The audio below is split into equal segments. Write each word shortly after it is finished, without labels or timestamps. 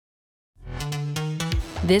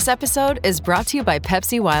This episode is brought to you by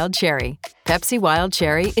Pepsi Wild Cherry. Pepsi Wild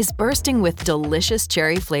Cherry is bursting with delicious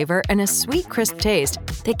cherry flavor and a sweet, crisp taste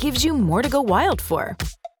that gives you more to go wild for.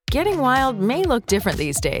 Getting wild may look different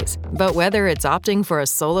these days, but whether it's opting for a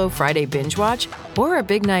solo Friday binge watch or a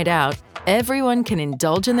big night out, everyone can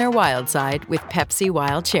indulge in their wild side with Pepsi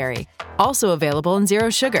Wild Cherry. Also available in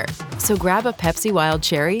Zero Sugar. So grab a Pepsi Wild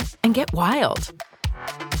Cherry and get wild.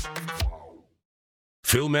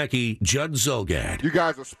 Phil Mackey, Judd Zulgad. You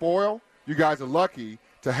guys are spoiled. You guys are lucky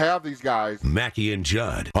to have these guys. Mackey and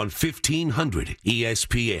Judd on 1500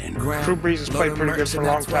 ESPN. Drew Brees has played pretty good for a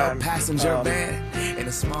long time.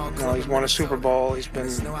 He's won a Super Bowl. He's been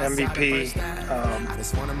MVP.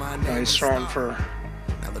 He's thrown for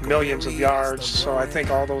millions of yards. So I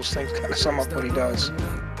think all those things kind of sum up what he does.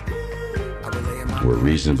 We're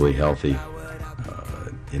reasonably healthy.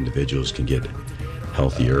 Individuals can get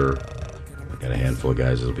healthier. Got a handful of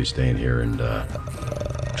guys that will be staying here and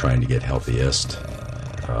trying to get healthiest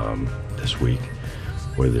this week,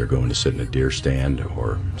 whether they're going to sit in a deer stand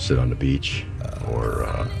or sit on the beach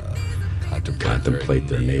or contemplate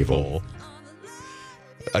their navel.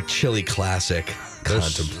 A chilly classic.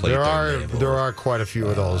 Contemplate there are quite a few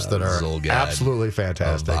of those that are Zulgad, absolutely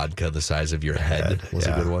fantastic. Vodka the size of your head was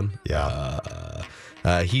a good one. Yeah.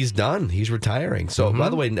 He's done. He's retiring. So, by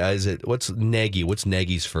the way, what's Nagy? What's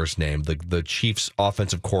Nagy's first name? The Chiefs'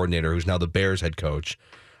 offensive coordinator, who's now the Bears head coach.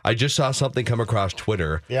 I just saw something come across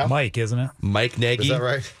Twitter. Yeah, Mike, isn't it? Mike Nagy. Is that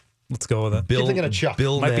right? Let's go with it. I keep thinking of Chuck.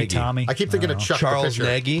 Bill Might Nagy. be Tommy. I keep thinking of Chuck. Charles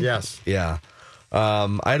Nagy. Yes. Yeah.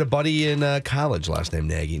 I had a buddy in college, last name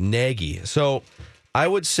Nagy. Nagy. So I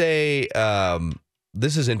would say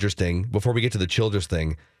this is interesting. Before we get to the Childress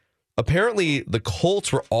thing. Apparently, the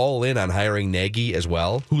Colts were all in on hiring Nagy as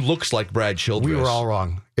well, who looks like Brad Childress. We were all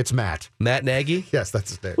wrong. It's Matt. Matt Nagy? Yes,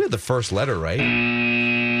 that's his name. We had the first letter,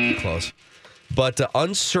 right? Close. But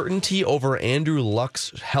uncertainty over Andrew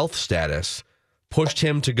Luck's health status pushed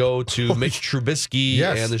him to go to Mitch Trubisky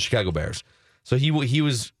and the Chicago Bears. So he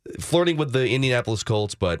was flirting with the Indianapolis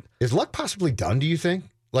Colts, but... Is Luck possibly done, do you think?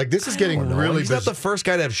 Like, this is getting really... He's not the first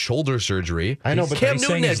guy to have shoulder surgery. I know, but Cam he's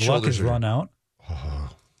Newton saying had his luck shoulder has surgery. run out.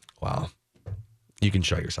 Wow. You can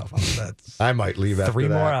shut yourself off that. I might leave after 3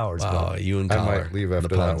 that. more hours. Wow, you and I Collar. might leave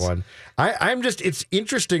after that one. It's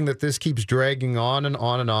interesting that this keeps dragging on and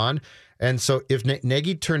on and on. And so if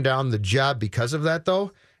Nagy turned down the job because of that,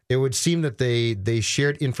 though, it would seem that they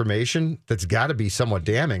shared information that's got to be somewhat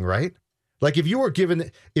damning, right? Like if you were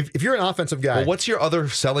given, if you're an offensive guy. Well, what's your other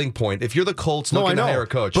selling point? If you're the Colts looking to hire a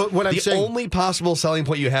coach, but what I'm the saying, only possible selling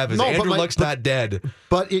point you have is Andrew Luck's not dead.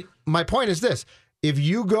 But my point is this. If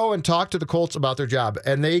you go and talk to the Colts about their job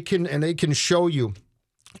and they can show you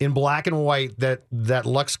in black and white that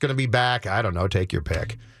Luck's going to be back, I don't know, take your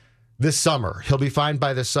pick. This summer, he'll be fine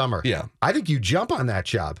by this summer. Yeah. I think you jump on that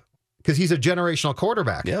job because he's a generational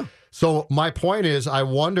quarterback. Yeah. So my point is, I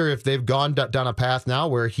wonder if they've gone down a path now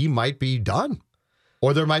where he might be done.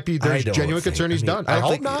 Or there's genuine concern he's done. I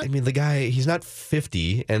hope not. I mean, the guy, he's not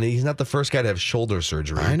 50, and he's not the first guy to have shoulder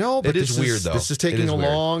surgery. I know, but it is weird, though. This is taking a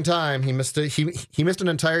long time. He missed an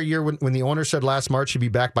entire year when the owner said last March he'd be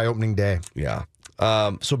back by opening day. Yeah.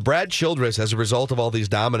 So Brad Childress, as a result of all these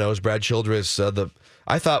dominoes, Brad Childress,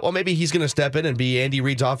 I thought, well, maybe he's going to step in and be Andy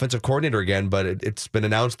Reid's offensive coordinator again, but it's been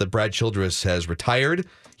announced that Brad Childress has retired.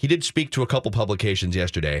 He did speak to a couple publications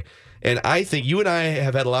yesterday, and I think you and I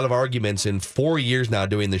have had a lot of arguments in 4 years now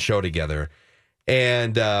doing the show together,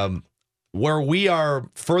 and where we are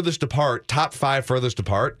furthest apart, top 5 furthest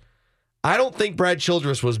apart, I don't think Brad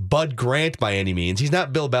Childress was Bud Grant by any means. He's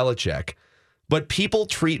not Bill Belichick. But people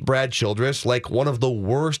treat Brad Childress like one of the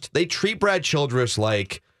worst. They treat Brad Childress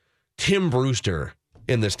like Tim Brewster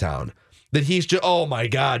in this town. That he's just, oh my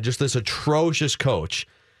God, just this atrocious coach.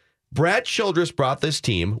 Brad Childress brought this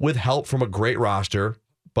team with help from a great roster,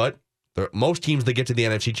 but most teams that get to the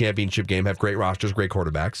NFC Championship game have great rosters, great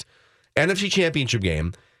quarterbacks. NFC Championship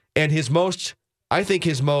game, and his most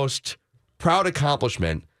proud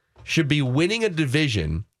accomplishment should be winning a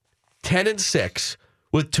division 10-6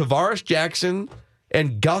 with Tavares Jackson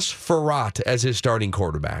and Gus Frerotte as his starting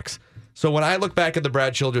quarterbacks. So when I look back at the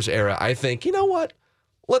Brad Childress era, I think, you know what?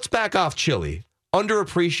 Let's back off Chili.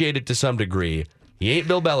 Underappreciated to some degree. He ain't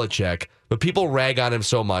Bill Belichick, but people rag on him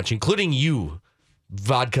so much, including you,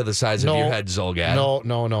 vodka the size of your head, Zulgad.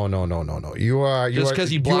 No. You are just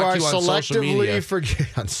because he blocked you on social media.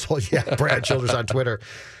 Brad Childress on Twitter.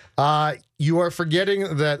 You are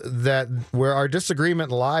forgetting that where our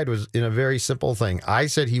disagreement lied was in a very simple thing. I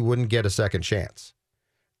said he wouldn't get a second chance.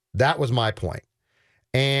 That was my point.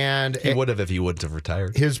 And he would have if he wouldn't have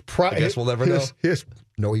retired. I guess we'll never know.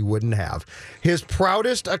 No, he wouldn't have. His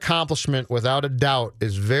proudest accomplishment, without a doubt,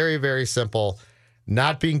 is very, very simple.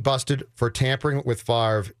 Not being busted for tampering with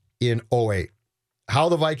Favre in 2008. How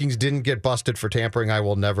the Vikings didn't get busted for tampering, I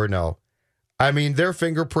will never know. I mean, their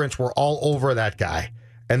fingerprints were all over that guy.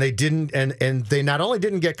 And they didn't, and they not only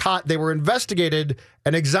didn't get caught, they were investigated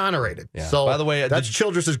and exonerated. Yeah. So, by the way, that's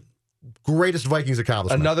Childress' greatest Vikings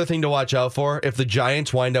accomplishment. Another thing to watch out for, if the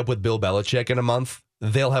Giants wind up with Bill Belichick in a month,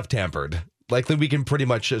 they'll have tampered. Like, we can pretty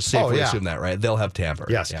much safely assume that, right? They'll have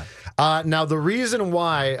tampered. Yes. Yeah. Now, the reason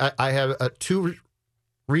why, I have two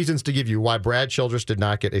reasons to give you why Brad Childress did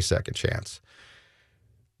not get a second chance.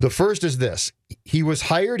 The first is this. He was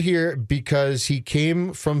hired here because he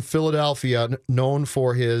came from Philadelphia, known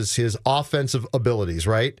for his offensive abilities,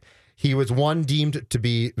 right? He was deemed to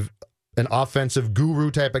be an offensive guru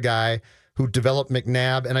type of guy who developed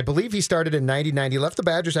McNabb, and I believe he started in 99. He left the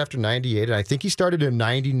Badgers after 98, and I think he started in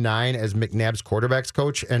 99 as McNabb's quarterbacks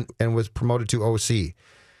coach and was promoted to OC.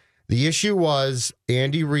 The issue was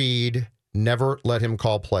Andy Reid never let him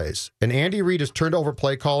call plays. And Andy Reid has turned over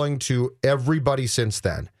play calling to everybody since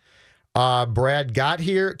then. Brad got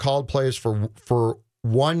here, called plays for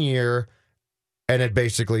 1 year, and it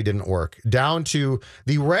basically didn't work. Down to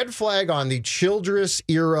the red flag on the Childress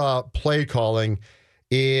era play calling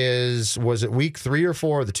was it week 3 or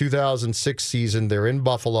 4 of the 2006 season? They're in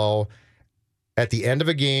Buffalo. At the end of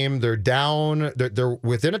a game, they're down. They're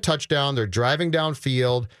within a touchdown. They're driving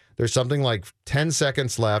downfield. There's something like 10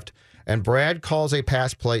 seconds left. And Brad calls a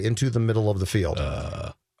pass play into the middle of the field.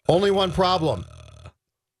 Only one problem.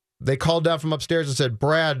 They called down from upstairs and said,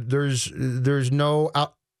 Brad, there's no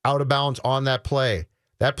out of bounds on that play.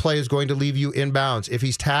 That play is going to leave you in bounds. If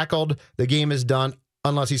he's tackled, the game is done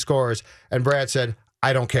unless he scores. And Brad said,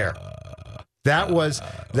 I don't care. That was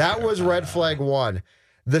red flag 1.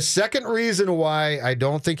 The second reason why I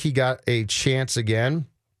don't think he got a chance again,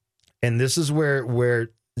 and this is where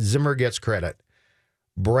Zimmer gets credit.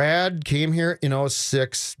 Brad came here in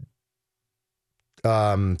 2006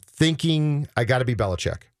 thinking, I got to be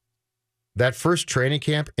Belichick. That first training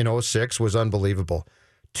camp in 2006 was unbelievable.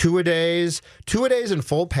 Two-a-days in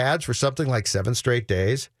full pads for something like 7 straight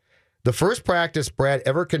days. The first practice Brad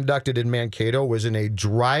ever conducted in Mankato was in a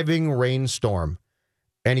driving rainstorm,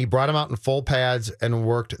 and he brought them out in full pads and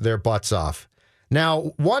worked their butts off.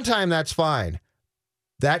 Now, one time, that's fine.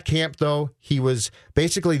 That camp, though, he was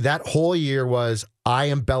basically that whole year was, I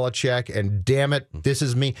am Belichick, and damn it, this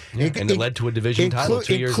is me. Yeah, and it led to a division title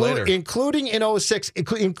 2 years later. Including in 2006.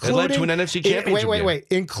 It led to an NFC championship. Wait.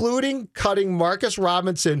 Including cutting Marcus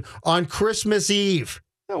Robinson on Christmas Eve.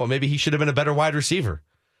 Oh, well, maybe he should have been a better wide receiver.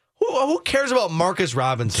 Who cares about Marcus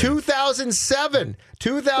Robinson? 2007.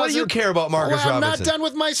 What do you care about Marcus Robinson? I'm not done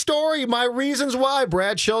with my story. My reasons why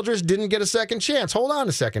Brad Childress didn't get a second chance. Hold on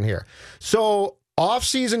a second here. So,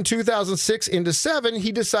 off-season 2006 into 7,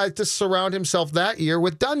 he decides to surround himself that year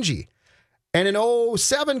with Dungy. And in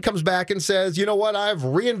 2007 comes back and says, you know what, I've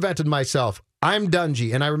reinvented myself. I'm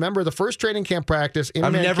Dungy. And I remember the first training camp practice in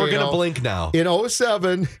Mankato. I'm never going to blink now. In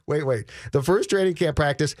 2007, the first training camp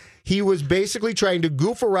practice, he was basically trying to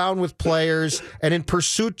goof around with players and in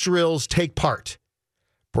pursuit drills take part.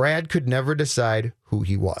 Brad could never decide who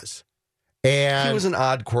he was. And he was an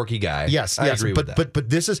odd, quirky guy. Yes, I agree with that. But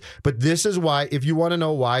this is why, if you want to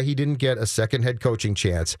know why he didn't get a second head coaching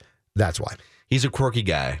chance, that's why. He's a quirky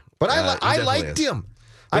guy. But I liked him.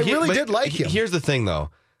 I really did like him. Here's the thing,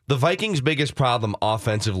 though. The Vikings' biggest problem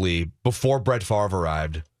offensively before Brett Favre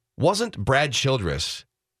arrived wasn't Brad Childress.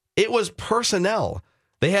 It was personnel.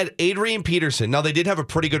 They had Adrian Peterson. Now, they did have a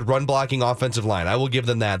pretty good run-blocking offensive line. I will give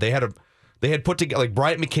them that. They had put together, like,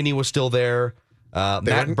 Bryant McKinney was still there.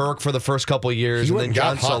 Matt Burke for the first couple of years, and then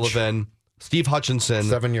John Sullivan, Steve Hutchinson.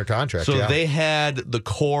 7-year contract, So they had the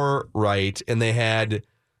core right, and they had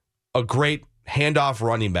a great handoff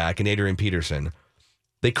running back in Adrian Peterson.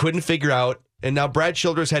 They couldn't figure out, and now Brad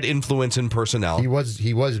Childress had influence in personnel. He was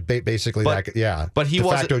basically but he de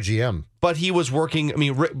was facto GM. But he was working,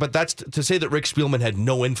 but that's to say that Rick Spielman had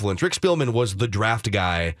no influence. Rick Spielman was the draft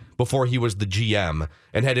guy before he was the GM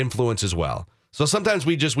and had influence as well. So sometimes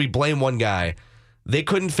we blame one guy. They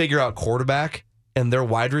couldn't figure out quarterback and their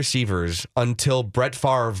wide receivers until Brett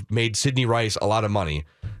Favre made Sidney Rice a lot of money.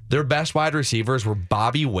 Their best wide receivers were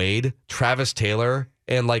Bobby Wade, Travis Taylor,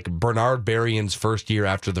 and like Bernard Berrien's first year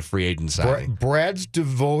after the free agent signing. Brad's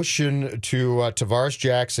devotion to Tavares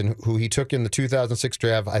Jackson, who he took in the 2006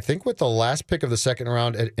 draft, I think with the last pick of the second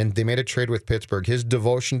round, and they made a trade with Pittsburgh, his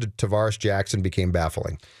devotion to Tavares Jackson became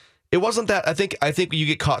baffling. It wasn't that. I think you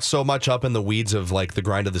get caught so much up in the weeds of like the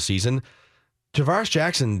grind of the season. Tavares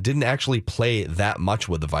Jackson didn't actually play that much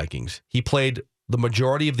with the Vikings. He played the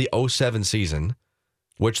majority of the 2007 season.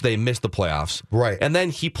 which they missed the playoffs. Right. And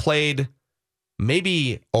then he played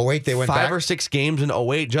maybe 08, they went 5 back? or 6 games in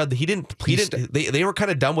 08. Judd, they were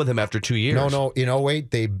kind of done with him after 2 years. No. In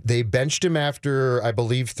 08, they benched him after, I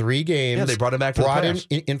believe, 3 games. Yeah, they brought him back for the playoffs.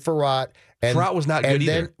 in Farrat. And Farrat was not good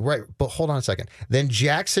then, either. Right, but hold on a second. Then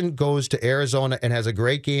Jackson goes to Arizona and has a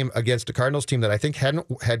great game against the Cardinals team that I think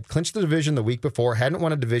had clinched the division the week before, hadn't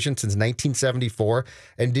won a division since 1974,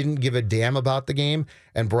 and didn't give a damn about the game.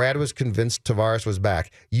 And Brad was convinced Tavares was back.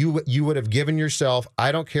 You would have given yourself,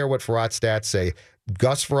 I don't care what Farrat stats say,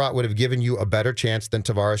 Gus Farrat would have given you a better chance than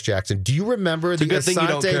Tavares Jackson. Do you remember it's a good thing you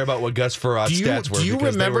don't care about what Gus Farrat's stats were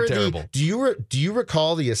because they were terrible. Do you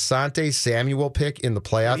recall the Asante Samuel pick in the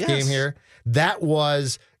playoff game here? That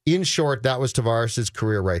was, in short, that was Tavares'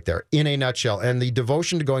 career right there, in a nutshell. And the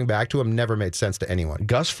devotion to going back to him never made sense to anyone.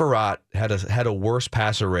 Gus Farrat had a worse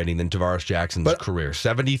passer rating than Tavares Jackson's career,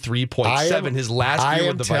 73.7 his last year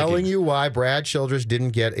with the Vikings. I am telling you why Brad Childress didn't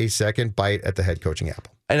get a second bite at the head coaching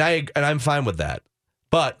apple. And I'm fine with that.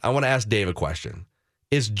 But I want to ask Dave a question.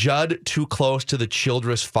 Is Judd too close to the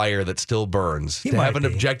Childress fire that still burns to have an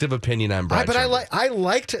objective opinion on Brad? But I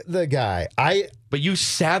liked the guy. But you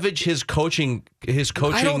savage his coaching.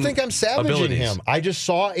 I don't think I'm savaging him. I just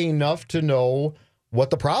saw enough to know what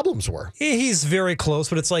the problems were. He's very close,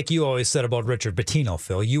 but it's like you always said about Richard Pitino,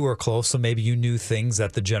 Phil. You were close, so maybe you knew things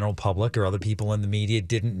that the general public or other people in the media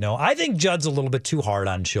didn't know. I think Judd's a little bit too hard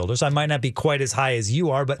on Childress. I might not be quite as high as you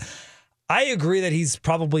are, but I agree that he's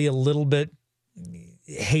probably a little bit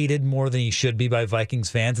hated more than he should be by Vikings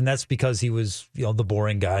fans, and that's because he was, the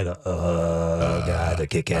boring guy, the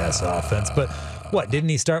kick-ass offense. But what, didn't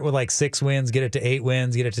he start with like 6 wins, get it to 8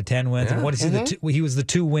 wins, get it to 10 wins? Yeah. And what is he? He was the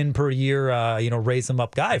 2-win per year, raise him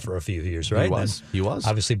up guy for a few years, right? He was.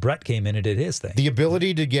 Obviously, Brett came in and did his thing. The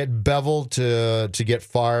ability to get Bevel to get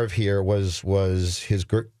Favre here was his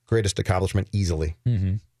greatest accomplishment easily.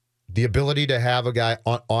 Mm-hmm. The ability to have a guy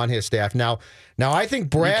on his staff. Now I think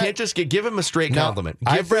Brad... You can't just give him a straight compliment.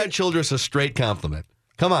 Give Brad Childress a straight compliment.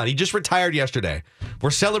 Come on, he just retired yesterday.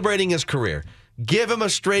 We're celebrating his career. Give him a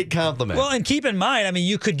straight compliment. Well, and keep in mind,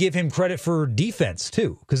 you could give him credit for defense,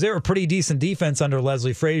 too, because they were a pretty decent defense under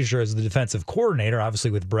Leslie Frazier as the defensive coordinator, obviously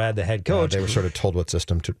with Brad, the head coach. They were sort of told what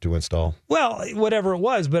system to install. Well, whatever it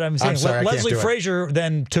was, but I'm saying Leslie Frazier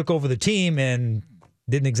then took over the team and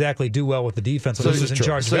didn't exactly do well with the defense. So he was in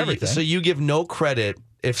charge of everything. So you give no credit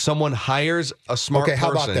if someone hires a smart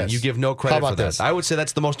person. You give no credit for that. I would say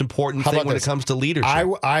that's the most important thing when it comes to leadership.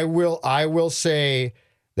 I will say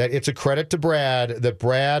that it's a credit to Brad that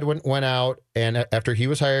Brad went out and after he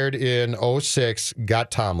was hired in 2006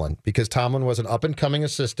 got Tomlin, because Tomlin was an up and coming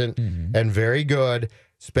assistant and very good.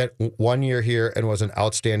 Spent 1 year here and was an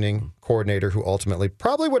outstanding coordinator who ultimately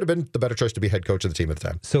probably would have been the better choice to be head coach of the team at the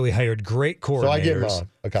time. So he hired great coordinators. So I give him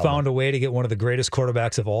a compliment. Found a way to get one of the greatest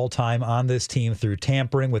quarterbacks of all time on this team through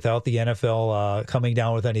tampering without the NFL coming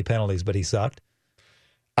down with any penalties, but he sucked.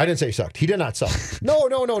 I didn't say he sucked. He did not suck. No.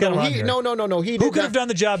 He Who could have done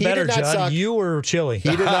the job better, Judd? You or Chili?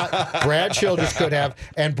 He did not. Brad Childress could have.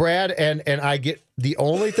 And Brad and I get the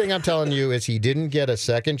only thing I'm telling you is he didn't get a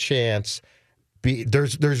second chance.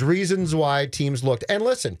 There's reasons why teams looked. And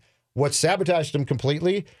listen, what sabotaged him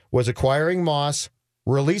completely was acquiring Moss,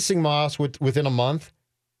 releasing Moss within a month,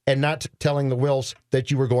 and not telling the Wilfs that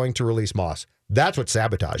you were going to release Moss. That's what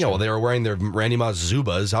sabotaged him. Well, they were wearing their Randy Moss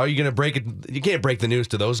Zubas. How are you going to break it? You can't break the news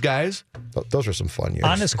to those guys. Those are some fun years.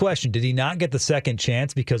 Honest question, did he not get the second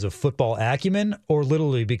chance because of football acumen or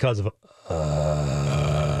literally because of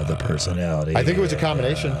the personality? I think it was a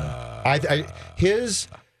combination.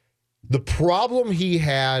 The problem he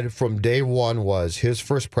had from day one was his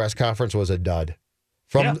first press conference was a dud.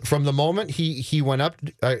 From the moment he went up,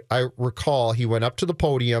 I recall he went up to the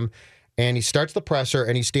podium and he starts the presser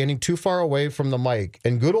and he's standing too far away from the mic.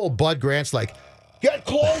 And good old Bud Grant's like, "Get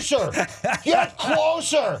closer, get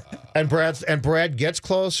closer." And Brad gets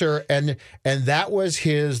closer, and that was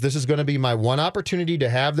his. This is going to be my one opportunity to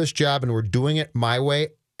have this job, and we're doing it my way.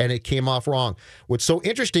 And it came off wrong. What's so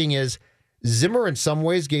interesting is Zimmer in some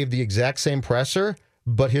ways gave the exact same presser,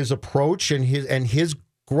 but his approach and his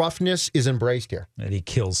gruffness is embraced here. And he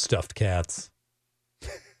kills stuffed cats.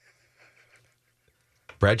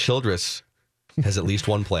 Brad Childress has at least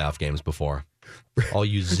won playoff games before. All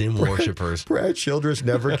you Zim worshipers. Brad Childress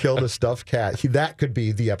never killed a stuffed cat. That could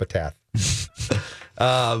be the epitaph.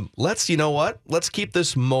 Let's keep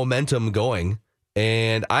this momentum going.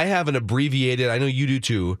 And I have an abbreviated, I know you do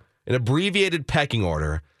too, an abbreviated pecking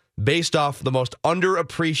order based off the most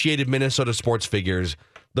underappreciated Minnesota sports figures,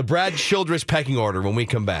 the Brad Childress pecking order when we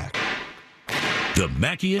come back. The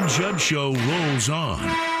Mackey and Judd Show rolls on.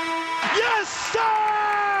 Yes, sir!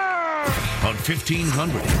 on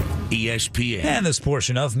 1500 ESPN. And this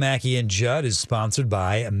portion of Mackie and Judd is sponsored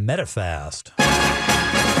by Metafast.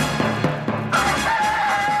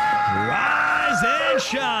 Rise and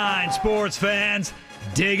shine, sports fans.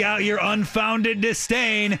 Dig out your unfounded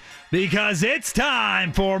disdain because it's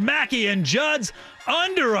time for Mackie and Judd's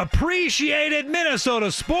underappreciated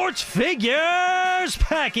Minnesota sports figures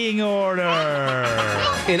packing order.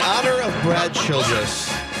 In honor of Brad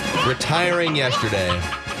Childress retiring yesterday,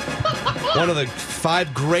 one of the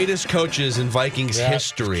 5 greatest coaches in Vikings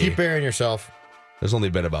history. Keep bearing yourself. There's only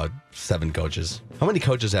been about 7 coaches. How many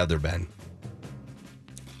coaches have there been?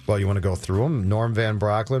 Well, you want to go through them? Norm Van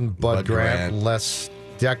Brocklin, Bud Grant, Les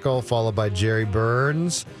Steckel, followed by Jerry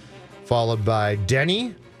Burns, followed by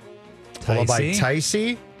Denny, followed by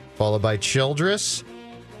Ticey, followed by Childress,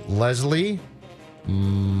 Leslie,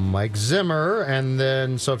 Mike Zimmer, and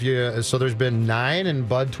then so there's been 9 and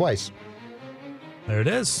Bud twice. There it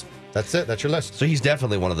is. That's it. That's your list. So he's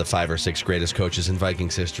definitely one of the 5 or 6 greatest coaches in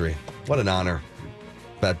Vikings history. What an honor.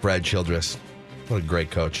 That Brad Childress. What a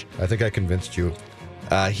great coach. I think I convinced you.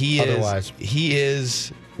 He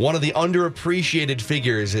is one of the underappreciated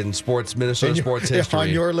figures in Minnesota sports history. On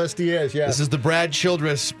your list, he is. Yeah. This is the Brad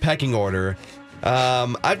Childress pecking order.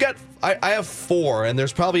 I have 4, and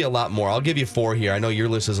there's probably a lot more. I'll give you 4 here. I know your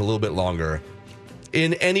list is a little bit longer.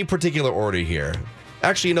 In any particular order here.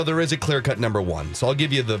 Actually, there is a clear-cut number 1. So I'll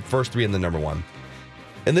give you the first 3 and the number 1.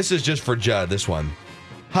 And this is just for Judd, this one.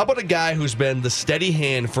 How about a guy who's been the steady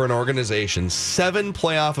hand for an organization, 7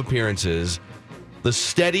 playoff appearances, the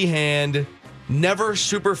steady hand, never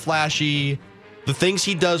super flashy. The things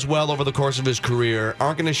he does well over the course of his career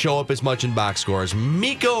aren't going to show up as much in box scores.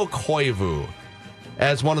 Mikko Koivu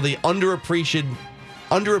as one of the underappreciated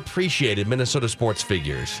Minnesota sports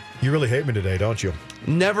figures. You really hate me today, don't you?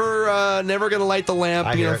 Never going to light the lamp,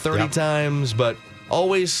 30 times, but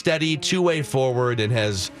always steady, two-way forward, and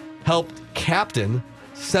has helped captain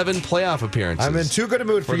 7 playoff appearances. I'm in too good a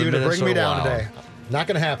mood for you to bring me down today. Not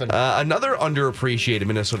going to happen. Another underappreciated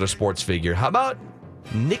Minnesota sports figure. How about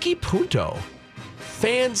Nicky Punto?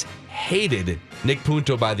 Fans hated Nick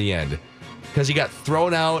Punto by the end because he got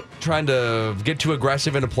thrown out trying to get too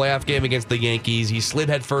aggressive in a playoff game against the Yankees. He slid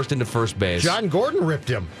headfirst into first base. John Gordon ripped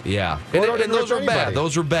him. Yeah. And those were bad.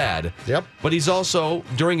 Those were bad. Yep. But he's also,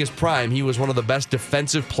 during his prime, he was one of the best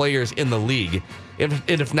defensive players in the league. And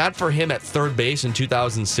if not for him at third base in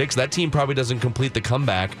 2006, that team probably doesn't complete the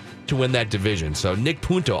comeback to win that division. So Nick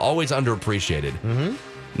Punto, always underappreciated. Mm-hmm.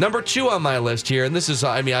 Number 2 on my list here, and this is,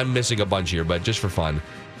 I'm missing a bunch here, but just for fun.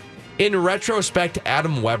 In retrospect,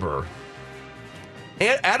 Adam Weber.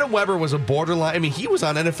 Adam Weber was a borderline, he was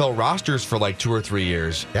on NFL rosters for like 2 or 3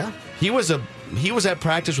 years. Yeah. He was at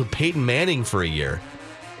practice with Peyton Manning for a year.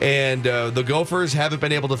 And the Gophers haven't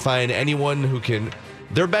been able to find anyone who can.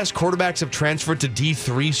 Their best quarterbacks have transferred to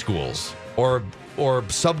D3 schools or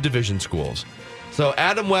subdivision schools. So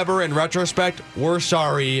Adam Weber, in retrospect, we're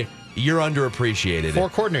sorry, you're underappreciated. 4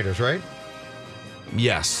 coordinators, right?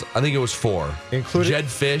 Yes, I think it was 4. Including Jed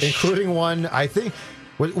Fish. Including one, I think.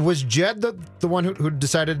 Was Jed the one who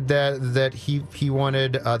decided that he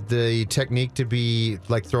wanted the technique to be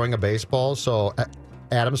like throwing a baseball? So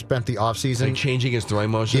Adam spent the offseason like changing his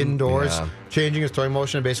throwing motion indoors, changing his throwing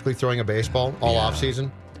motion, and basically throwing a baseball all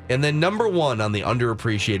offseason. And then number 1 on the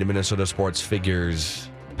underappreciated Minnesota sports figures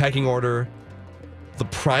pecking order, the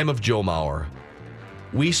prime of Joe Mauer.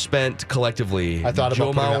 We spent collectively I thought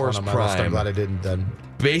Joe about putting Mauer's that one on my list. prime. I'm glad I didn't then.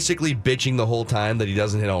 Basically bitching the whole time that he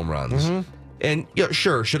doesn't hit home runs. Mm-hmm. And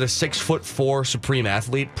sure, should a 6'4" supreme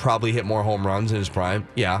athlete probably hit more home runs in his prime?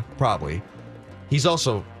 Yeah, probably. He's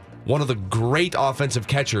also one of the great offensive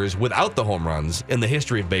catchers without the home runs in the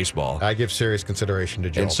history of baseball. I give serious consideration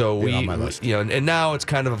to Joe. And so on my list. and now it's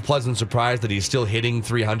kind of a pleasant surprise that he's still hitting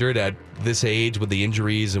 300 at this age with the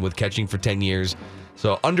injuries and with catching for 10 years.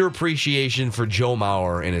 So underappreciation for Joe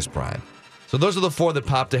Mauer in his prime. So those are the 4 that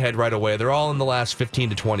popped ahead right away. They're all in the last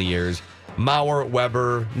 15 to 20 years. Mauer,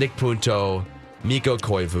 Weber, Nick Punto, Mikko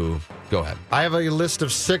Koivu. Go ahead. I have a list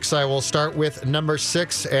of 6. I will start with number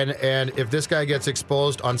 6, and if this guy gets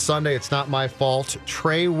exposed on Sunday, it's not my fault.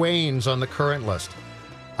 Trey Waynes on the current list.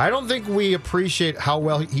 I don't think we appreciate how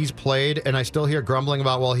well he's played, and I still hear grumbling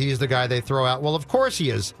about, well, he's the guy they throw out. Well, of course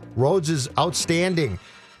he is. Rhodes is outstanding.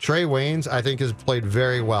 Trey Waynes, I think, has played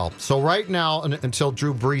very well. So right now, until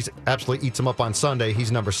Drew Brees absolutely eats him up on Sunday,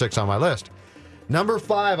 he's number 6 on my list. Number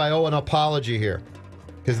 5, I owe an apology here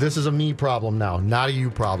because this is a me problem now, not a you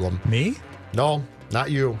problem. Me? No,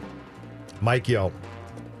 not you. Mike Yeo.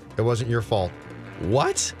 It wasn't your fault.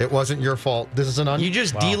 What? It wasn't your fault. This is You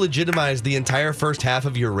just delegitimized the entire first half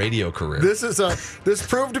of your radio career. This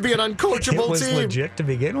proved to be an uncoachable It was team. legit to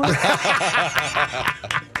begin with.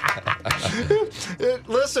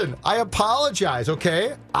 Listen, I apologize,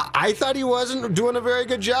 okay? I thought he wasn't doing a very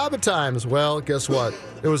good job at times. Well, guess what?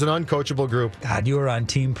 It was an uncoachable group. God, you were on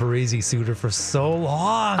Team Parisi, Suter, for so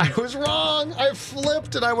long. I was wrong. I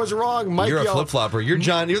flipped and I was wrong. Mike, You're a flip-flopper. You're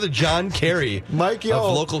the John Kerry Mike,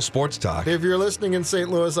 of local sports talk. If you're listening in St.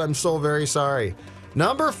 Louis, I'm so very sorry.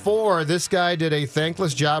 Number 4, this guy did a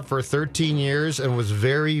thankless job for 13 years and was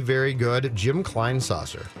very, very good. Jim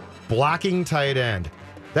Kleinsasser, blocking tight end.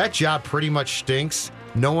 That job pretty much stinks.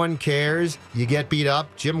 No one cares. You get beat up.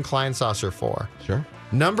 Jim Kleinsasser 4. Sure.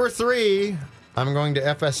 Number 3, I'm going to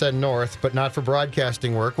FSN North, but not for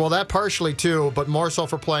broadcasting work. Well, that partially too, but more so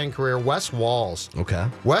for playing career. Wes Walls. Okay.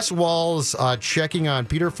 Wes Walls checking on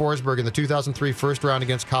Peter Forsberg in the 2003 first round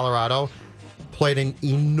against Colorado. Played an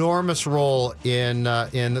enormous role in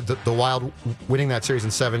the Wild winning that series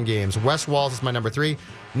in 7 games. Wes Walls is my number 3.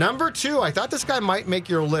 Number 2, I thought this guy might make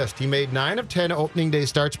your list. He made 9 of 10 opening day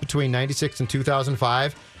starts between 96 and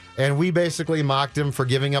 2005, and we basically mocked him for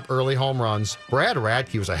giving up early home runs. Brad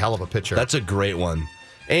Radke was a hell of a pitcher. That's a great one.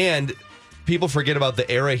 And people forget about the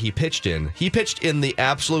era he pitched in. He pitched in the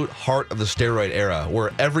absolute heart of the steroid era,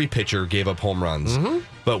 where every pitcher gave up home runs. Mm-hmm.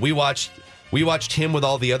 But we watched him with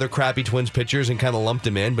all the other crappy Twins pitchers and kind of lumped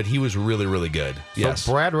him in, but he was really, really good. Yes.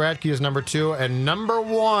 So Brad Radke is number 2. And number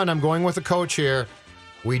 1, I'm going with a coach here.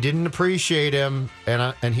 We didn't appreciate him,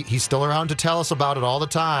 and he's still around to tell us about it all the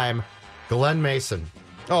time. Glenn Mason.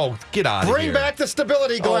 Oh, get out of here. Bring back the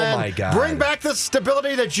stability, Glenn. Oh, my God. Bring back the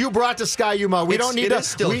stability that you brought to Ski-U-Mah. It is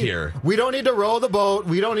still here. We don't need to row the boat.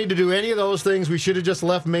 We don't need to do any of those things. We should have just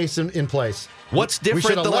left Mason in place. What's different? We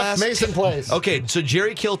should have left Mason place. Okay, so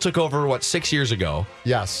Jerry Kill took over, 6 years ago?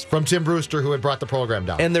 Yes, from Tim Brewster, who had brought the program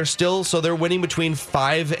down. And they're winning between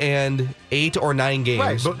 5 and 8 or 9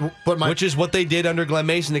 games. Right, which is what they did under Glenn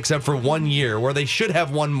Mason, except for 1 year, where they should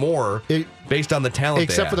have won more based on the talent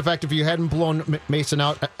except for the fact if you hadn't blown Mason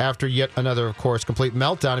out after yet another, of course, complete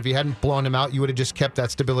meltdown, if you hadn't blown him out, you would have just kept that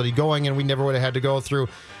stability going, and we never would have had to go through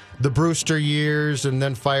the Brewster years and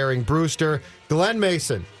then firing Brewster. Glenn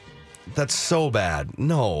Mason. That's so bad.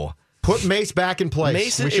 No. Put Mace back in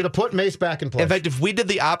place. We should have put Mace back in place. In fact, if we did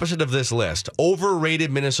the opposite of this list,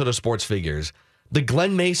 overrated Minnesota sports figures, the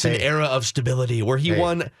Glenn Mason era of stability, where he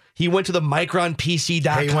went to the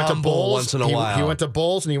MicronPC.com bowl once in a while. He went to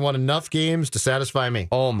bowls and he won enough games to satisfy me.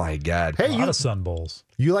 Oh my God! Hey, a lot of Sun Bowls.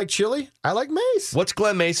 You like chili? I like Mace. What's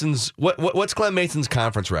Glenn Mason's what's Glenn Mason's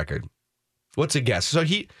conference record? What's a guess? So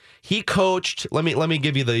he coached. Let me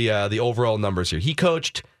give you the overall numbers here. He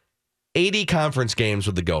coached 80 conference games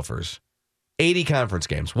with the Gophers. 80 conference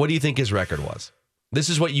games. What do you think his record was? This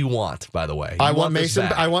is what you want, by the way. I want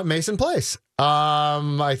Mason Place.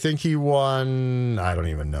 I think he won, I don't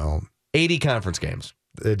even know. 80 conference games.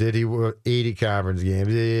 Did he win 80 conference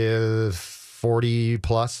games? 40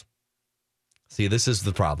 plus? See, this is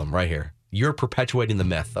the problem right here. You're perpetuating the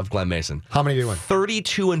myth of Glenn Mason. How many did he win?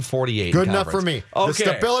 32 and 48. Good enough for me. Okay. The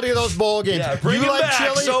stability of those bowl games. Yeah, bring you like back,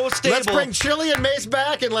 chili? so stable. Let's bring chili and Mace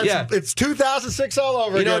back, and it's 2006 all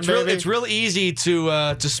over again, it's real easy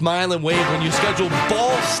to smile and wave when you schedule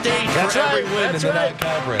Ball State for every win in that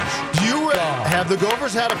conference. Do you have the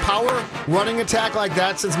Gophers had a power running attack like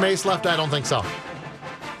that since Mace left? I don't think so.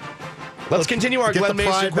 Let's continue our Glenn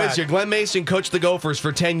Mason quiz here. Glenn Mason coached the Gophers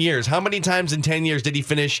for 10 years. How many times in 10 years did he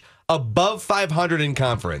finish above 500 in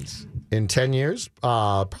conference? In 10 years?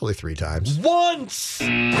 Probably 3 times. Once! Good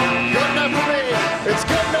enough for me. It's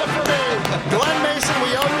good enough for me. Glenn Mason,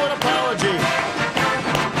 we owe you an apology.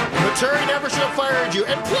 Maturi never should have fired you.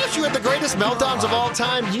 And plus, you had the greatest meltdowns of all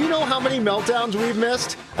time. Do you know how many meltdowns we've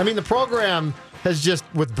missed? I mean, the program has just,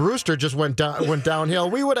 with Brewster, just went downhill.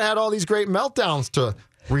 We would have had all these great meltdowns to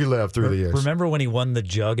relive through the years. Remember when he won the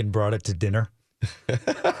jug and brought it to dinner?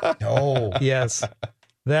 Oh. Yes.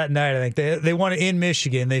 That night, I think they won it in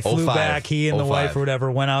Michigan. They flew back. He and the wife or whatever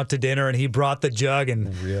went out to dinner, and he brought the jug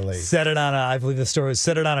and set it on I believe the story was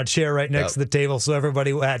set it on a chair right next to the table, so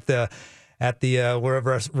everybody at the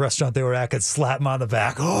wherever restaurant they were at could slap him on the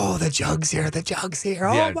back. Oh, the jug's here. The jug's here.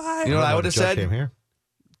 Oh, my. You know what I would have said?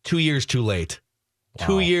 2 years too late. Wow.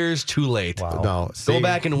 2 years too late. Wow. No, go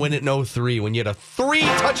back and win it in 2003 when you had a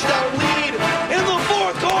 3-touchdown lead in the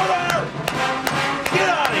fourth quarter. Get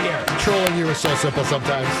out of here. Trolling you is so simple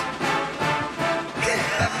sometimes.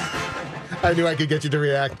 I knew I could get you to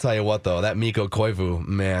react. I'll tell you what, though, that Mikko Koivu,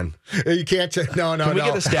 man. You can't. No. Can we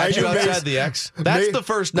get a statue outside the X? That's the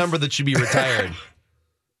first number that should be retired.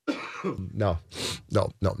 No.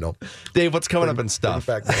 Dave, what's coming up in stuff?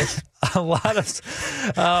 A lot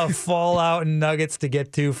of fallout and nuggets to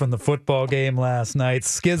get to from the football game last night.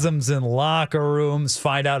 Schisms in locker rooms.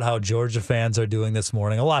 Find out how Georgia fans are doing this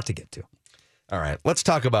morning. A lot to get to. All right, let's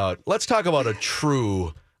talk about a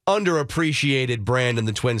true underappreciated brand in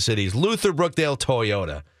the Twin Cities. Luther Brookdale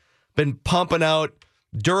Toyota. Been pumping out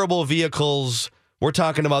durable vehicles. We're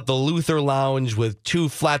talking about the Luther Lounge with 2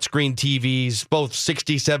 flat screen TVs, both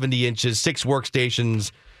 60, 70 inches, 6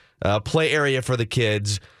 workstations, play area for the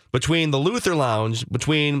kids. Between the Luther Lounge,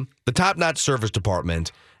 between the top-notch service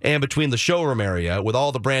department, and between the showroom area with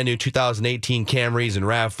all the brand new 2018 Camrys and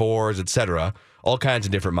RAV4s, etc., all kinds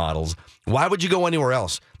of different models. Why would you go anywhere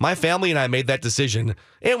else? My family and I made that decision,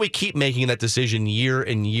 and we keep making that decision year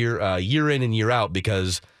in and year out,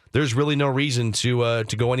 because there's really no reason to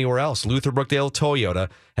go anywhere else. Luther Brookdale Toyota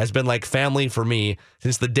has been like family for me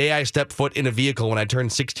since the day I stepped foot in a vehicle when I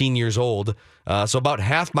turned 16 years old. So about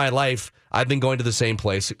half my life, I've been going to the same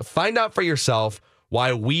place. Find out for yourself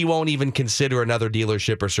why we won't even consider another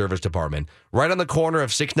dealership or service department. Right on the corner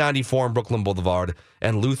of 694 and Brooklyn Boulevard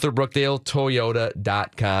and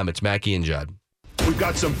LutherBrookdaleToyota.com. It's Mackie and Judd. We've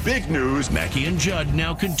got some big news. Mackie and Judd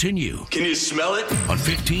now continue. Can you smell it? On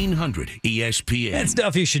 1500 ESPN. And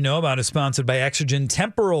stuff you should know about is sponsored by Exergen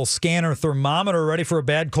Temporal Scanner Thermometer. Ready for a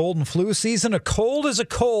bad cold and flu season? A cold is a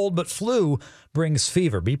cold, but flu brings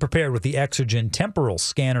fever. Be prepared with the Exergen Temporal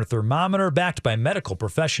Scanner Thermometer, backed by medical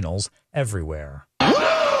professionals everywhere.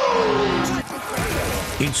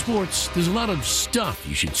 In sports, there's a lot of stuff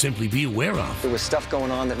you should simply be aware of. There was stuff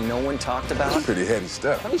going on that no one talked about. That's pretty heavy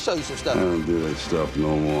stuff. Let me show you some stuff. I don't do that stuff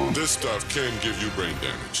no more. This stuff can give you brain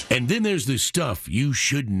damage. And then there's the stuff you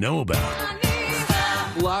should know about.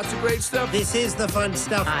 Lots of great stuff. This is the fun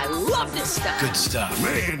stuff. I love this stuff. Good stuff.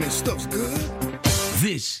 Man, this stuff's good.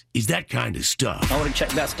 This is that kind of stuff. I want to check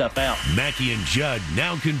that stuff out. Mackie and Judd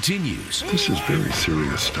now continues. This is very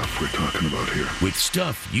serious stuff we're talking about here. With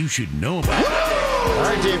stuff you should know about. All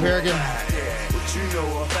right, Dave Harrigan.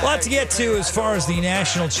 A lot to get to as far as the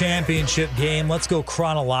national championship game. Let's go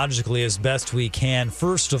chronologically as best we can.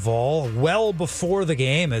 First of all, well before the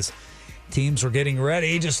game, as teams were getting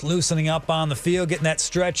ready, just loosening up on the field, getting that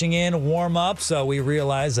stretching in, warm up. So we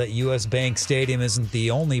realized that U.S. Bank Stadium isn't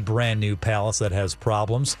the only brand new Palace that has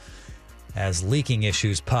problems, as leaking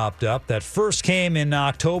issues popped up. That first came in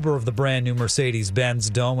October of the brand new Mercedes-Benz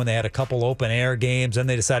Dome when they had a couple open air games. And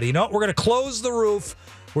they decided, you know what, we're going to close the roof.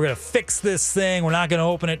 We're going to fix this thing. We're not going to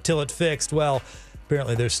open it till it's fixed. Well,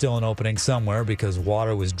 apparently there's still an opening somewhere because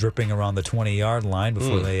water was dripping around the 20-yard line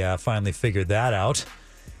before they finally figured that out.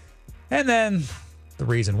 And then the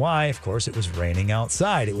reason why, of course, it was raining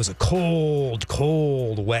outside. It was a cold,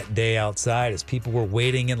 wet day outside as people were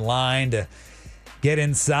waiting in line to get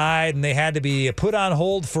inside, and they had to be put on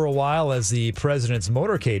hold for a while as the president's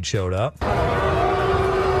motorcade showed up.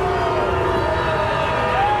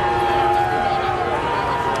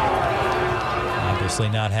 Obviously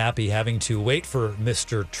not happy having to wait for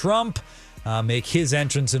Mr. Trump make his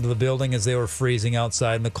entrance into the building as they were freezing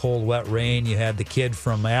outside in the cold, wet rain. You had the kid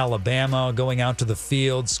from Alabama going out to the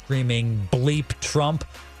field screaming "bleep Trump"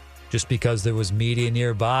 just because there was media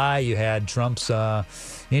nearby. You had Trump's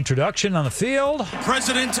introduction on the field.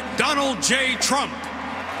 President Donald J. Trump.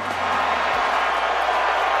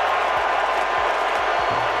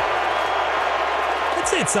 I'd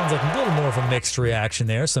say it sounds like a little more of a mixed reaction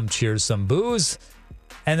there. Some cheers, some boos.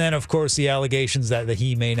 And then, of course, the allegations that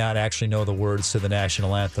he may not actually know the words to the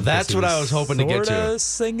national anthem. That's what I was hoping to get to.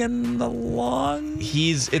 Singing along.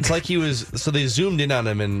 It's like he was, so they zoomed in on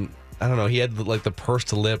him and I don't know, he had like the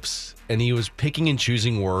pursed lips and he was picking and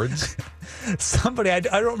choosing words. Somebody, I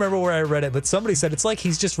don't remember where I read it, but somebody said it's like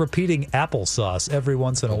he's just repeating applesauce every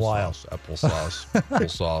once in a while. Applesauce.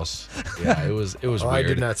 Yeah, it was weird. I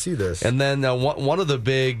did not see this. And then one of the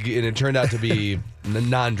big, and it turned out to be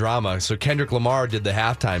non-drama. So Kendrick Lamar did the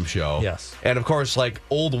halftime show. Yes. And of course, like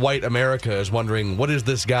old white America is wondering, what is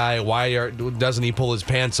this guy? Why doesn't he pull his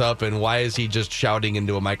pants up? And why is he just shouting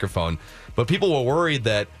into a microphone? But people were worried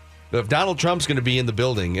that if Donald Trump's going to be in the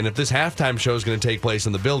building, and if this halftime show is going to take place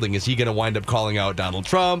in the building, is he going to wind up calling out Donald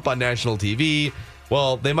Trump on national TV?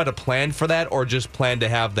 Well, they might have planned for that, or just planned to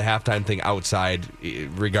have the halftime thing outside,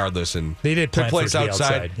 regardless. And they did plan took place for it to be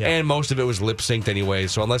outside, yeah. And most of it was lip synced anyway.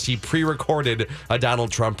 So unless he pre-recorded a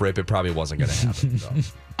Donald Trump rip, it probably wasn't going to happen. So.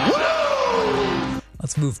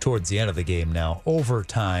 Let's move towards the end of the game now.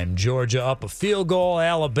 Overtime. Georgia up a field goal.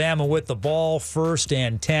 Alabama with the ball. 1st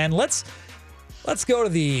and 10. Let's go to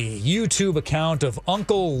the YouTube account of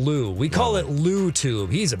Uncle Lou. We call it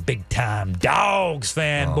LouTube. He's a big-time Dogs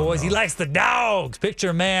fan, boys. No. He likes the Dogs. Picture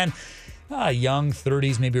a man young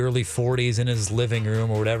 30s, maybe early 40s in his living room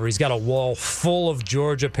or whatever. He's got a wall full of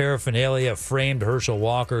Georgia paraphernalia, framed Herschel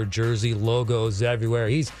Walker jersey, logos everywhere.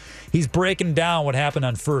 He's breaking down what happened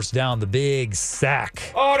on first down, the big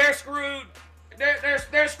sack. Oh, they're screwed.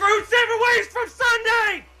 They're screwed 7 ways from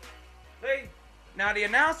Sunday. Now, the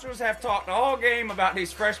announcers have talked the whole game about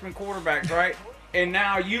these freshman quarterbacks, right? And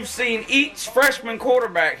now you've seen each freshman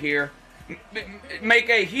quarterback here make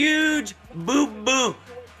a huge boo-boo.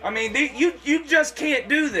 I mean, you just can't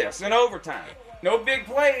do this in overtime. No big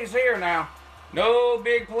plays here now. No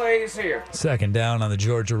big plays here. Second down on the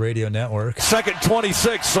Georgia Radio Network. Second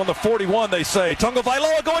 26 on the 41, they say. Tunga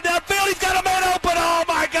Vailoa going downfield. He's got a man open. Oh,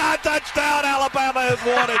 my God. Touchdown. Alabama has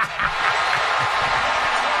won it.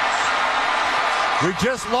 We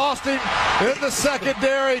just lost him in the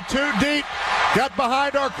secondary, too deep. Got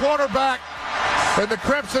behind our quarterback, and the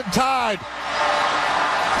Crimson Tide.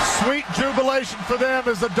 Sweet jubilation for them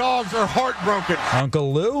as the Dogs are heartbroken.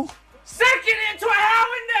 Uncle Lou? Second and 12. How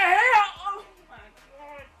in the hell? Oh, my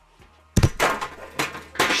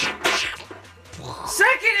God.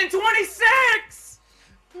 Second and 26.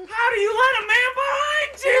 How do you let a man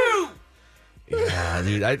behind you? Yeah,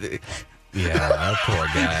 dude. Yeah, that poor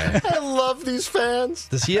guy. I love these fans.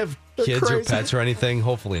 Does he have kids or pets or anything?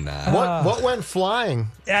 Hopefully not. What went flying?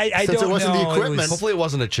 I Since don't it wasn't know. the equipment. Hopefully it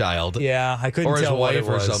wasn't a child. Yeah, I couldn't or his tell what it wife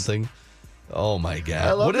or was. something. Oh my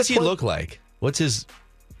God! What does he look like? What's his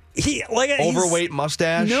overweight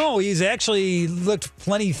mustache? No, he's actually looked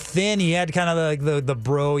plenty thin. He had kind of like the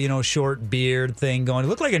bro, short beard thing going. He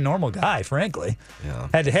looked like a normal guy, frankly.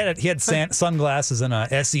 Yeah. He had sunglasses and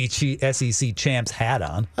a SEC champs hat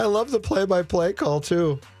on. I love the play-by-play call,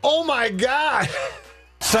 too. Oh, my God.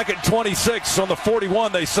 Second 26 on the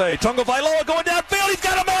 41, they say. Tunga Vailoa going downfield. He's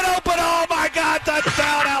got a man open. Oh, my God.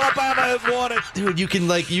 Touchdown. Alabama has won it. Dude, you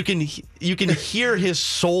can hear his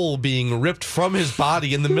soul being ripped from his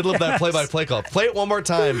body in the middle of that play-by-play call. Play it one more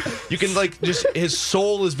time. You can just his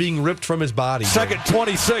soul is being ripped from his body. Second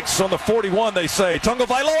 26 on the 41, they say. Tunga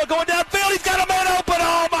Vailoa going downfield. He's got a man open.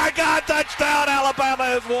 Oh, my God. Touchdown. Alabama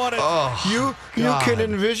has won it. Oh, You can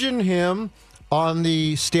envision him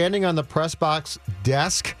standing on the press box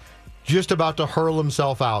desk, just about to hurl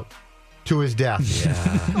himself out to his death. Yeah.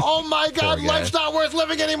 Oh my God, life's not worth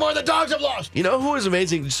living anymore. The Dogs have lost. You know who was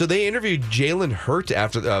amazing? So they interviewed Jalen Hurts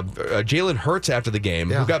after the game,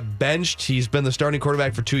 who got benched. He's been the starting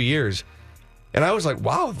quarterback for 2 years. And I was like,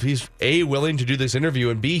 wow, he's A, willing to do this interview,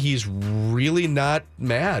 and B, he's really not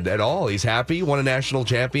mad at all. He's happy, won a national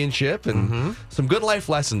championship, and some good life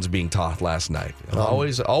lessons being taught last night.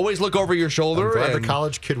 Always look over your shoulder. I'm glad the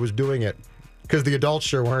college kid was doing it, because the adults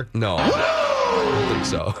sure weren't. No. I don't think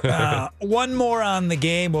so. One more on the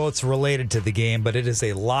game. Well, it's related to the game, but it is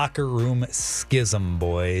a locker room schism,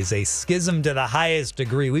 boys. A schism to the highest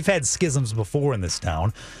degree. We've had schisms before in this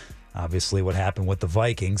town. Obviously, what happened with the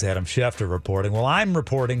Vikings, Adam Schefter reporting. Well, I'm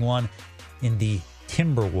reporting one in the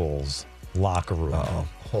Timberwolves locker room.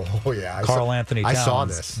 Oh, yeah. Carl Anthony Towns I saw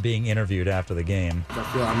this. being interviewed after the game.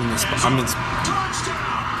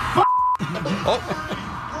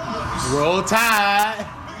 Roll Tide.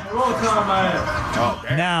 Roll Tide,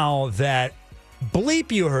 man. Now, that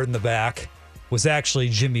bleep you heard in the back was actually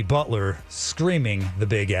Jimmy Butler screaming the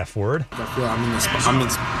big F word.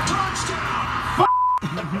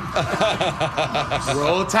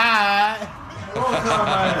 Roll Tide.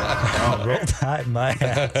 Roll Tide, my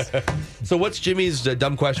ass. So what's Jimmy's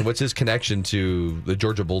dumb question? What's his connection to the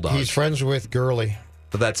Georgia Bulldogs? He's friends with Gurley.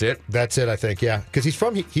 But that's it? That's it, I think, yeah. Because he's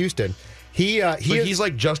from Houston. He's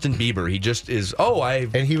like Justin Bieber. He just is,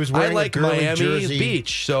 and he was wearing I like a Gurley Miami jersey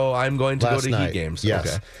Beach, so I'm going to go to Heat games.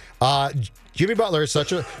 Yes. Okay. Jimmy Butler is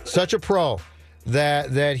such a pro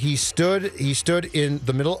that he stood in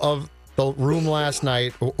the middle of the room last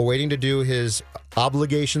night waiting to do his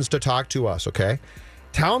obligations to talk to us, okay?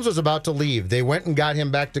 Towns was about to leave. They went and got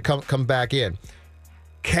him back to come back in.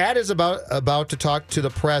 Cat is about to talk to the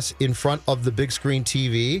press in front of the big screen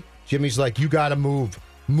TV. Jimmy's like, you got to move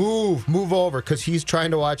over, because he's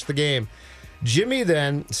trying to watch the game. Jimmy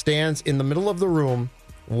then stands in the middle of the room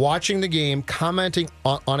watching the game, commenting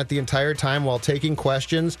on it the entire time while taking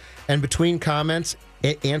questions, and between comments,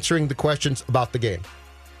 answering the questions about the game.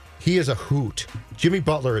 He is a hoot. Jimmy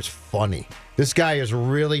Butler is funny. This guy is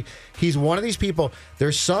he's one of these people.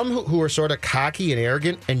 There's some who are sort of cocky and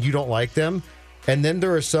arrogant, and you don't like them. And then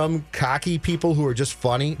there are some cocky people who are just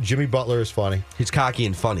funny. Jimmy Butler is funny. He's cocky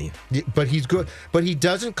and funny. But he's good. But he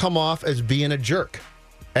doesn't come off as being a jerk.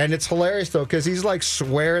 And it's hilarious, though, because he's like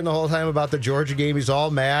swearing the whole time about the Georgia game. He's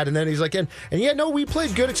all mad. And then he's like, and yeah, no, we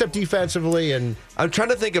played good except defensively. And I'm trying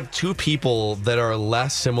to think of two people that are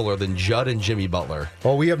less similar than Judd and Jimmy Butler.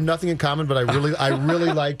 Oh, we have nothing in common, but I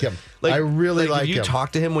really like him. I really like him. Do you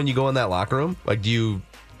talk to him when you go in that locker room? Do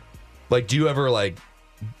you ever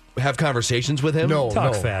have conversations with him? No.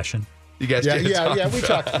 Fashion. You guys Yeah, we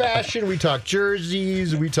talk fashion, we talk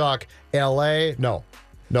jerseys, we talk LA. No,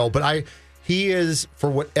 but he is, for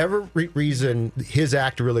whatever reason, his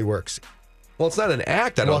act really works. Well, it's not an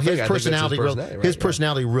act. I think his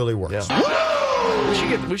personality really works.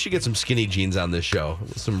 Yeah. We should get some skinny jeans on this show.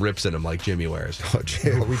 Some rips in them like Jimmy wears.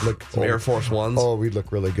 We'd look some Air Force Ones. Oh, we'd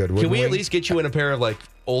look really good. Can we at least get you in a pair of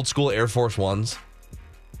old school Air Force Ones?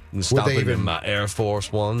 My Air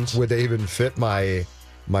Force Ones. Would they even fit my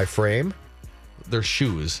frame? They're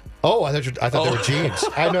shoes. Oh, I thought they were jeans.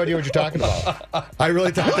 I had no idea what you're talking about. I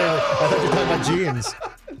really thought they were. I thought you were talking about jeans.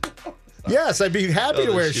 Yes, I'd be happy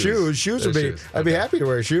to wear shoes. I'd be happy to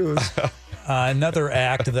wear shoes. Another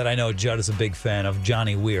act that I know Judd is a big fan of,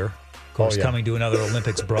 Johnny Weir. Of course, coming to another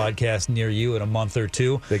Olympics broadcast near you in a month or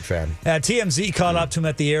two. Big fan. TMZ caught up to him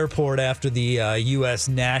at the airport after the U.S.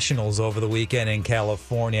 Nationals over the weekend in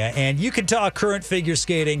California. And you can talk current figure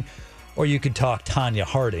skating, or you could talk Tanya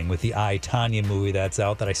Harding with the I, Tanya movie that's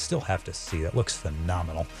out that I still have to see. That looks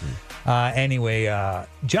phenomenal. Anyway,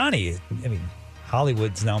 Johnny,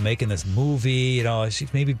 Hollywood's now making this movie.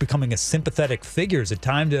 She's maybe becoming a sympathetic figure. Is it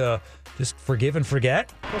time to just forgive and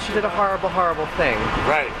forget? Well, she did a horrible, horrible thing.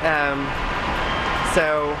 Right.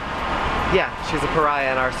 So, yeah, she's a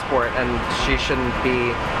pariah in our sport, and she shouldn't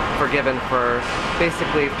be forgiven for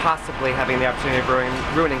possibly having the opportunity of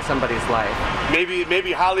ruining somebody's life.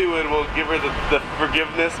 Maybe Hollywood will give her the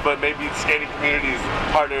forgiveness, but maybe the skating community is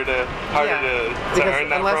harder to earn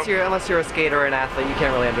that unless you're a skater or an athlete, you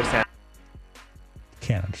can't really understand.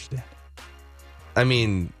 Can't understand.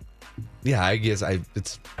 I guess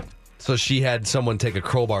so she had someone take a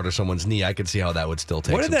crowbar to someone's knee. I could see how that would still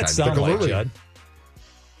take some time. What did that sound like, Judd?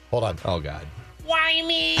 Hold on. Oh, God. Why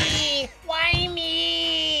me? Why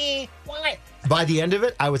me? Why? By the end of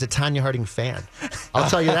it, I was a Tanya Harding fan. I'll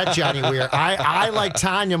tell you that, Johnny Weir. I like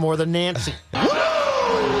Tanya more than Nancy.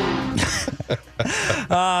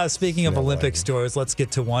 Speaking of Olympic stories, let's get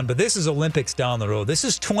to one. But this is Olympics down the road. This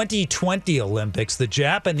is 2020 Olympics. The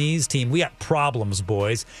Japanese team, we got problems,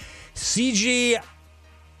 boys. Seiji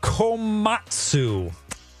Komatsu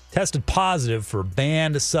tested positive for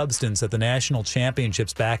banned substance at the national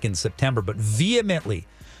championships back in September, but vehemently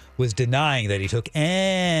was denying that he took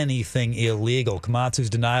anything illegal. Komatsu's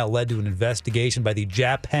denial led to an investigation by the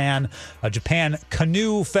Japan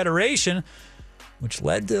Canoe Federation, which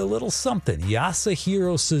led to a little something.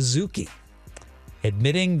 Yasuhiro Suzuki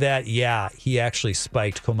admitting that, he actually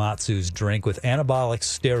spiked Komatsu's drink with anabolic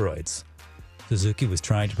steroids. Suzuki was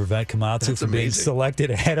trying to prevent Komatsu from being selected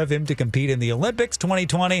ahead of him to compete in the Olympics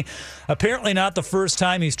 2020. Apparently not the first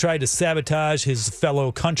time he's tried to sabotage his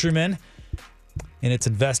fellow countrymen. In its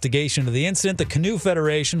investigation of the incident, the Canoe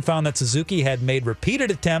Federation found that Suzuki had made repeated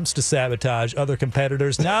attempts to sabotage other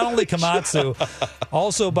competitors, not only Komatsu,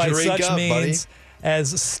 also by such means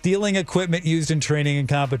as stealing equipment used in training and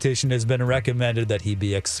competition. Has been recommended that he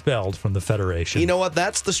be expelled from the federation. You know what?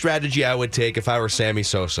 That's the strategy I would take if I were Sammy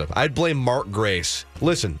Sosa. I'd blame Mark Grace.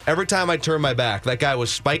 Listen, every time I turn my back, that guy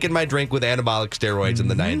was spiking my drink with anabolic steroids in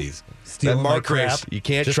the 90s. Stealing Mark Grace, you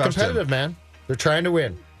can't just trust him. Competitive, man. They're trying to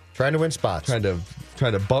win. Trying to win spots. Trying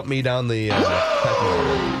to bump me down the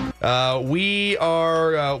we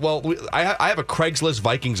are I have a Craigslist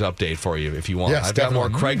Vikings update for you if you want. Yes, I've definitely.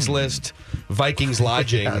 got more Craigslist Vikings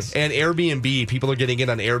lodging and Airbnb. People are getting in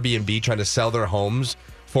on Airbnb trying to sell their homes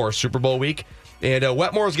for Super Bowl week. And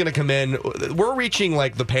Wetmore is going to come in. We're reaching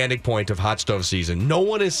the panic point of hot stove season. No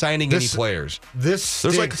one is signing any players. There's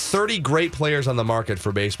 30 great players on the market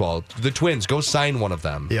for baseball. The Twins, go sign one of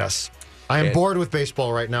them. Yes. I am bored with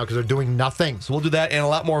baseball right now because they're doing nothing. So we'll do that and a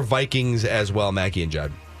lot more Vikings as well, Mackey and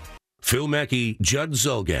Judd. Phil Mackey, Judd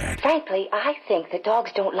Zulgad. Frankly, I think that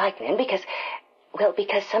dogs don't like men because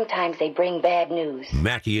sometimes they bring bad news.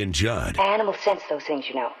 Mackey and Judd. Animals sense those things,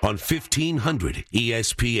 you know. On 1500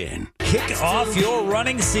 ESPN. Kick off your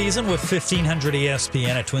running season with 1500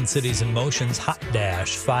 ESPN at Twin Cities in Motion's Hot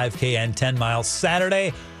Dash 5K and 10 miles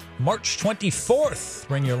Saturday, March 24th.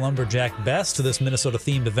 Bring your lumberjack best to this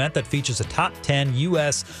Minnesota-themed event that features a top 10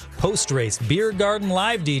 U.S. post-race beer garden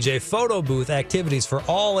live DJ, photo booth, activities for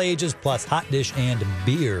all ages, plus hot dish and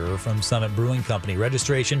beer from Summit Brewing Company.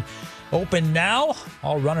 Registration open now.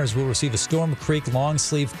 All runners will receive a Storm Creek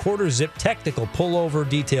long-sleeve quarter-zip technical pullover.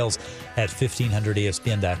 Details at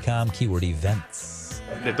 1500ESPN.com, keyword events.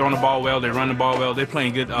 They're throwing the ball well. They run the ball well. They're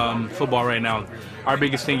playing good football right now. Our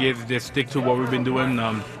biggest thing is just stick to what we've been doing,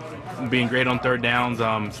 being great on third downs,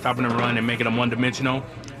 stopping the run and making them one-dimensional,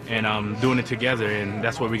 and doing it together, and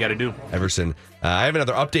that's what we got to do. Everson, I have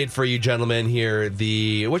another update for you gentlemen here.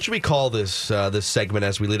 What should we call this this segment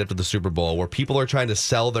as we lead up to the Super Bowl, where people are trying to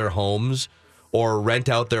sell their homes or rent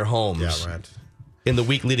out their homes? Yeah, rent. In the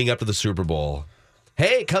week leading up to the Super Bowl.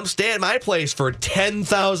 Hey, come stay at my place for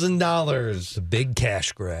 $10,000. The big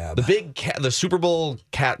cash grab. The Super Bowl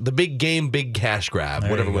the big game, big cash grab,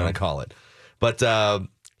 There whatever you we go. want to call it. But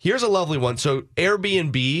here's a lovely one. So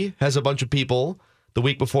Airbnb has a bunch of people the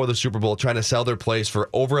week before the Super Bowl trying to sell their place for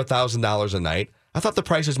over $1,000 a night. I thought the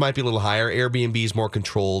prices might be a little higher. Airbnb is more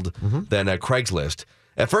controlled than Craigslist.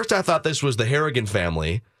 At first, I thought this was the Harrigan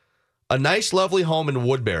family. A nice, lovely home in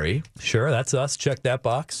Woodbury. Sure, that's us. Check that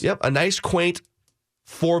box. Yep, a nice, quaint,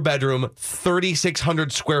 4-bedroom,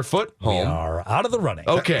 3,600 square foot home. We are out of the running.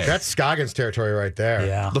 Okay. That's Scoggins territory right there.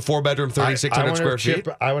 Yeah. The 4-bedroom, 3,600 square feet.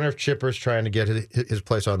 I wonder if Chipper's trying to get his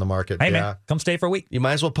place on the market. Hey, yeah. man, come stay for a week. You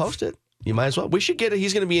might as well post it. You might as well. We should get it.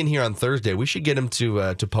 He's going to be in here on Thursday. We should get him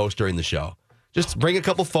to post during the show. Just bring a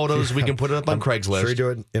couple photos. We can put it up on Craigslist. Sure, you do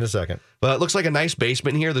it in a second. But it looks like a nice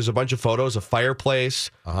basement here. There's a bunch of photos, a fireplace,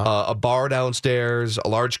 a bar downstairs, a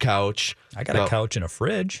large couch. I got a couch and a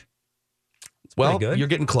fridge. Well, good. You're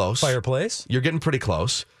getting close. Fireplace. You're getting pretty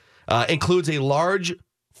close. Includes a large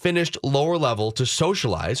finished lower level to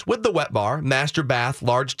socialize with the wet bar, master bath,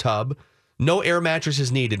 large tub. No air mattress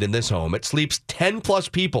is needed in this home. It sleeps 10 plus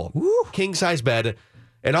people. King size bed.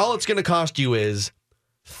 And all it's going to cost you is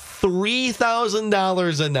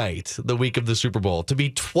 $3,000 a night the week of the Super Bowl to be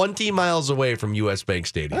 20 miles away from US Bank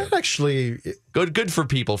Stadium. That actually good for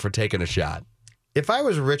people for taking a shot. If I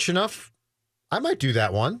was rich enough, I might do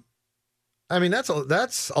that one. I mean, that's a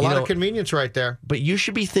lot of convenience right there. But you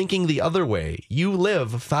should be thinking the other way. You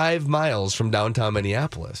live 5 miles from downtown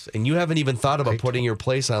Minneapolis, and you haven't even thought about putting your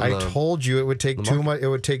place on I told you it would take too much. It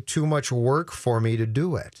would take too much work for me to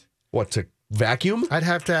do it. What, to vacuum? I'd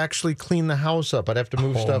have to actually clean the house up. I'd have to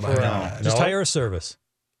move stuff around. Just hire a service.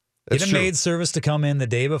 That's Get a maid service to come in the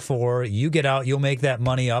day before. You get out, you'll make that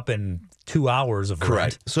money up in 2 hours of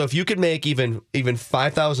Correct. rent. So if you could make even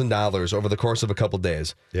 $5,000 over the course of a couple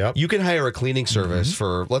days, you can hire a cleaning service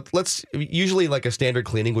for let's usually like a standard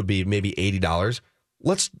cleaning would be maybe $80.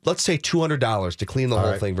 Let's say $200 to clean the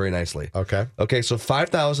whole thing very nicely. Okay. Okay, so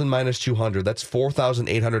 $5,000 minus $200, that's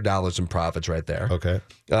 $4,800 in profits right there. Okay.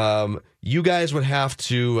 You guys would have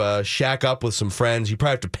to shack up with some friends. You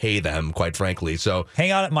probably have to pay them, quite frankly. So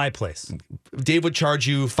hang out at my place. Dave would charge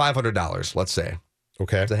you $500, let's say.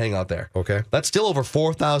 Okay. To hang out there. Okay. That's still over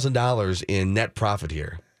 $4,000 in net profit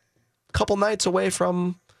here. A couple nights away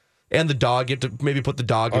from, and the dog, you have to maybe put the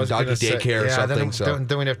dog in doggy daycare or something.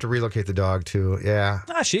 Then we'd have to relocate the dog too. Yeah.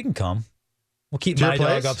 She can come. We'll keep To your my dog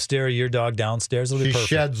place? upstairs, your dog downstairs. It'll be She perfect.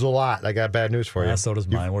 sheds a lot. I got bad news for you. So does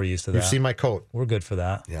mine. We're used to that. You've seen my coat. We're good for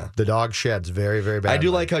that. Yeah. The dog sheds very, very bad. I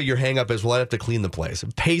do like how your hang up is, well, I have to clean the place.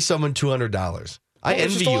 Pay someone $200. I Well,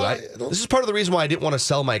 it's envy just you. This is part of the reason why I didn't want to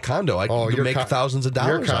sell my condo. I could your make thousands of Your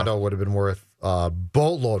dollars. condo would have been worth a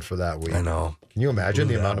boatload for that week. I know. Can you imagine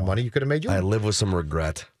the amount of money you could have made? I live with some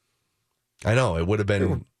regret. I know. It would have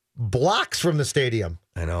been blocks from the stadium.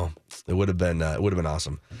 I know. It would have been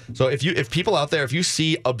awesome. So if people out there, if you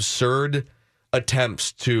see absurd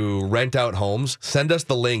attempts to rent out homes, send us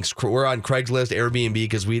the links. We're on Craigslist, Airbnb,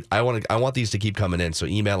 because I want these to keep coming in. So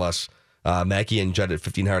email us, Mackie and Judd at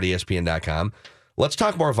 1500ESPN.com. Let's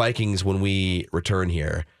talk more Vikings when we return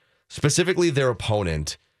here. Specifically their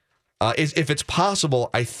opponent. If it's possible,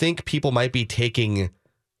 I think people might be taking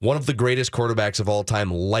one of the greatest quarterbacks of all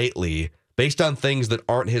time lightly based on things that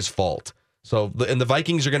aren't his fault. So, the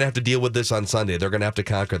Vikings are going to have to deal with this on Sunday. They're going to have to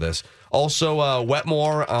conquer this. Also,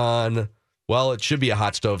 Wetmore on, well, it should be a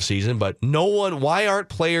hot stove season, but why aren't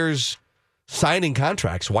players signing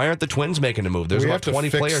contracts? Why aren't the Twins making a move? There's about 20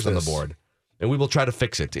 players on the board. And we will try to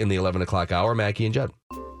fix it in the 11 o'clock hour. Mackie and Judd.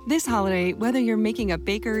 This holiday, whether you're making a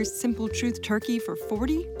Baker's Simple Truth turkey for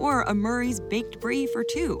 40 or a Murray's Baked Brie for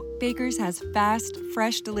 2, Baker's has fast,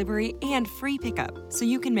 fresh delivery and free pickup, so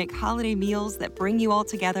you can make holiday meals that bring you all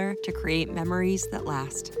together to create memories that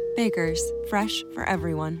last. Baker's, fresh for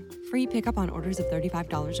everyone. Free pickup on orders of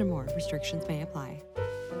 $35 or more. Restrictions may apply.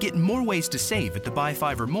 Get more ways to save at the Buy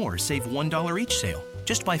 5 or More Save $1 each sale.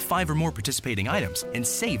 Just buy 5 or more participating items and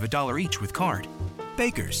save $1 each with card.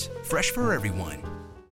 Baker's, fresh for everyone.